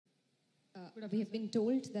We have been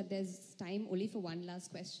told that there's time only for one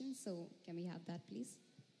last question, so can we have that, please?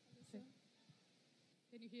 Sir.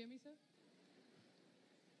 Can you hear me, sir?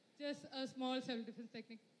 Just a small self-defense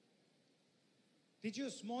technique. Teach you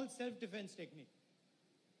a small self-defense technique.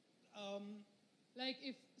 Like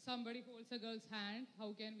if somebody holds a girl's hand,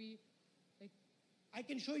 how can we, like... I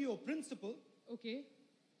can show you a principle. Okay.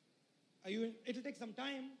 It'll take some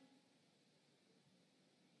time.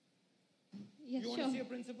 Yes, you sure. want to see a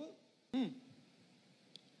principle?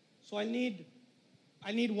 So I'll need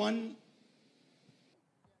one. And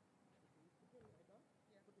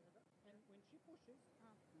when she pushes,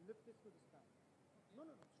 lift this to the sky. No,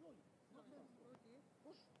 slowly. Not fast. Okay.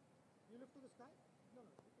 Push. You lift to the sky. No.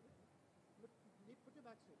 Put your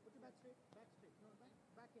back straight. Back straight. No,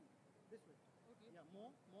 back in. This way. Okay. Yeah,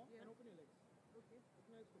 more, Yeah. and open your legs. Okay.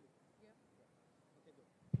 Open your legs fully. Yeah. Okay, good.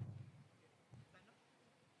 Stand up.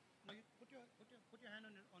 Now you put your hand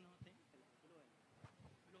on her thing.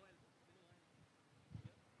 Below elbow.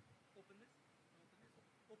 Here. Open this.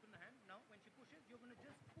 Open the hand. Now when she pushes, you're going to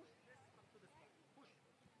just push this up to the sky. Push.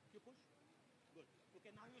 You push. Good.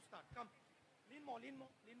 Okay, now you start. Come. Lean more.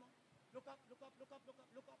 Look up.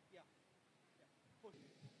 Yeah. Push.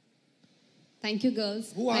 Thank you,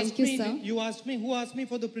 girls. Who asked Thank you, me? sir. You asked me. Who asked me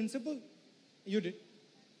for the principle? You did.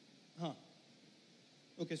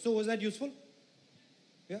 Okay. So was that useful?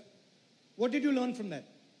 Yeah. What did you learn from that?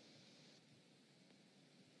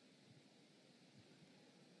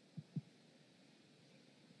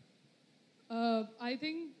 I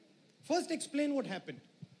think... First, explain what happened.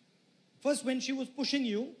 First, when she was pushing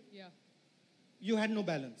you, Yeah. you had no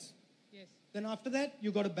balance. Yes. Then after that,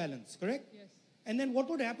 you got a balance, correct? Yes. And then what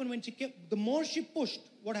would happen when she kept, the more she pushed,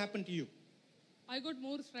 what happened to you? I got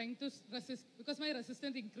more strength to resist because my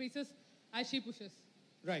resistance increases as she pushes.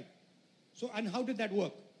 Right. So, and how did that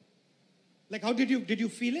work? Like, how did you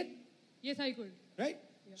feel it? Yes, I could. Right?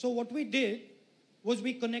 Yeah. So what we did was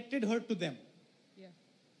we connected her to them. Yeah.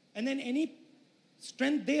 And then any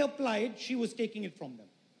strength they applied, she was taking it from them.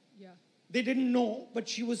 Yeah. They didn't know, but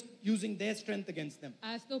she was using their strength against them.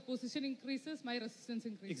 As the position increases, my resistance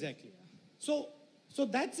increases. Exactly. Yeah. So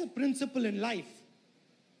that's a principle in life.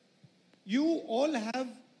 You all have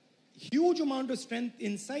huge amount of strength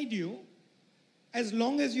inside you as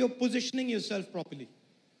long as you're positioning yourself properly.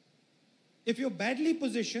 If you're badly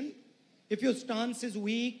positioned, if your stance is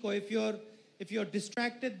weak, or if you're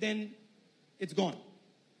distracted, then it's gone.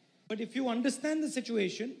 But if you understand the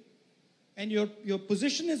situation and your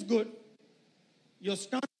position is good, your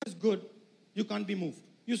stance is good, you can't be moved.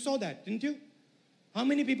 You saw that, didn't you? How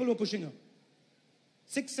many people were pushing her?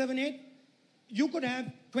 6, 7, 8? You could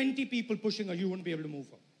have 20 people pushing her, you wouldn't be able to move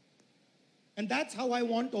her. And that's how I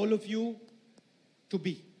want all of you to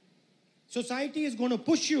be. Society is going to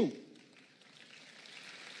push you.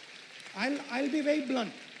 I'll be very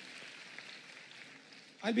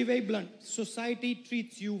blunt. Society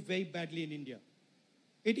treats you very badly in India.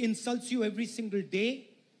 It insults you every single day.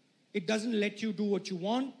 It doesn't let you do what you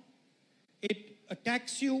want. It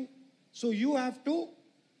attacks you. So you have to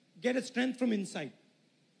get a strength from inside.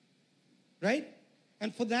 Right?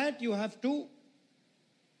 And for that, you have to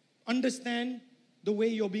understand the way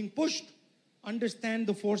you're being pushed, understand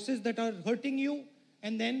the forces that are hurting you,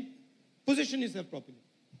 and then position yourself properly.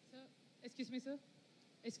 Sir, excuse me,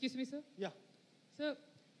 sir. Yeah. Sir,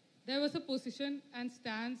 there was a position and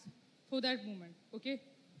stance for that movement, okay?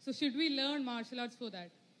 So should we learn martial arts for that?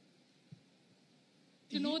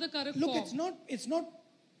 To know the correct Look, form.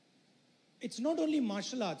 it's not only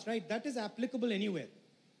martial arts, right? That is applicable anywhere.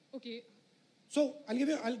 Okay. So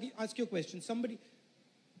I'll ask you a question. Somebody,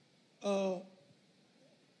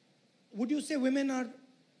 would you say women are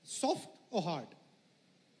soft or hard?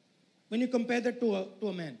 When you compare that to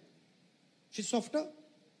a man, she's softer,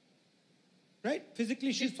 right?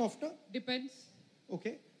 Physically, she's softer. Depends.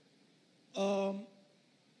 Okay. Do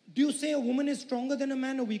you say a woman is stronger than a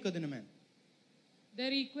man or weaker than a man?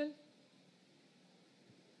 They're equal.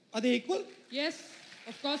 Are they equal? Yes,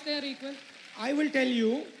 of course they are equal. I'll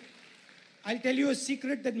tell you a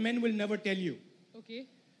secret that men will never tell you. Okay.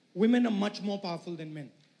 Women are much more powerful than men.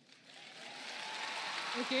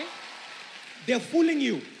 Okay. They're fooling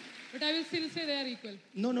you. But I will still say they are equal.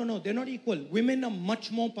 No, they're not equal. Women are much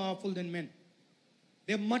more powerful than men.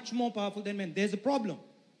 They're much more powerful than men. There's a problem.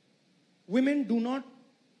 Women do not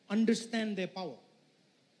understand their power.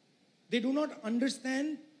 They do not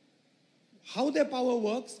understand how their power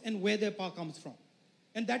works and where their power comes from.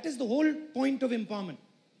 And that is the whole point of empowerment.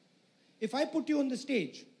 If I put you on the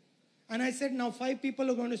stage and I said, now 5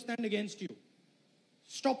 people are going to stand against you,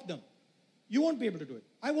 stop them. You won't be able to do it.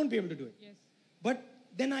 I won't be able to do it. Yes. But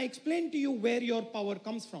then I explain to you where your power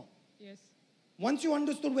comes from. Yes. once you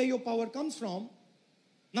understood where your power comes from,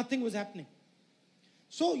 nothing was happening.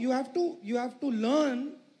 So you have to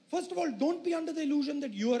learn, first of all, don't be under the illusion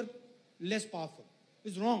that you are less powerful.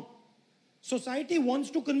 It's wrong. Society wants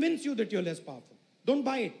to convince you that you're less powerful. Don't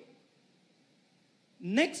buy it.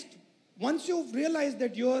 Next, once you've realized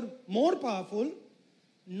that you're more powerful,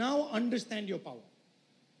 now understand your power.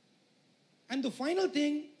 And the final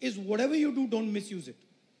thing is, whatever you do, don't misuse it.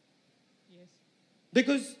 Yes.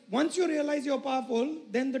 Because once you realize you're powerful,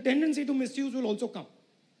 then the tendency to misuse will also come.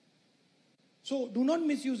 So do not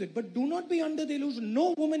misuse it, but do not be under the illusion.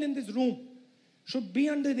 No woman in this room should be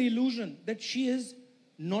under the illusion that she is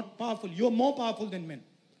not powerful. You're more powerful than men.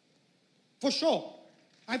 For sure.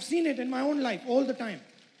 I've seen it in my own life all the time.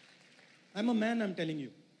 I'm a man, I'm telling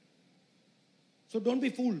you. So don't be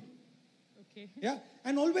fooled. Okay. Yeah?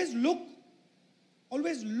 And always look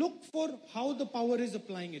for how the power is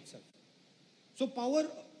applying itself. So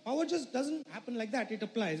power just doesn't happen like that. It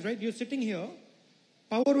applies, right? You're sitting here.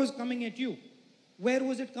 Power was coming at you. Where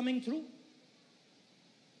was it coming through?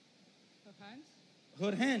 Her hands?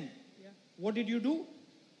 Her hand. Yeah. What did you do?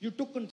 You took control.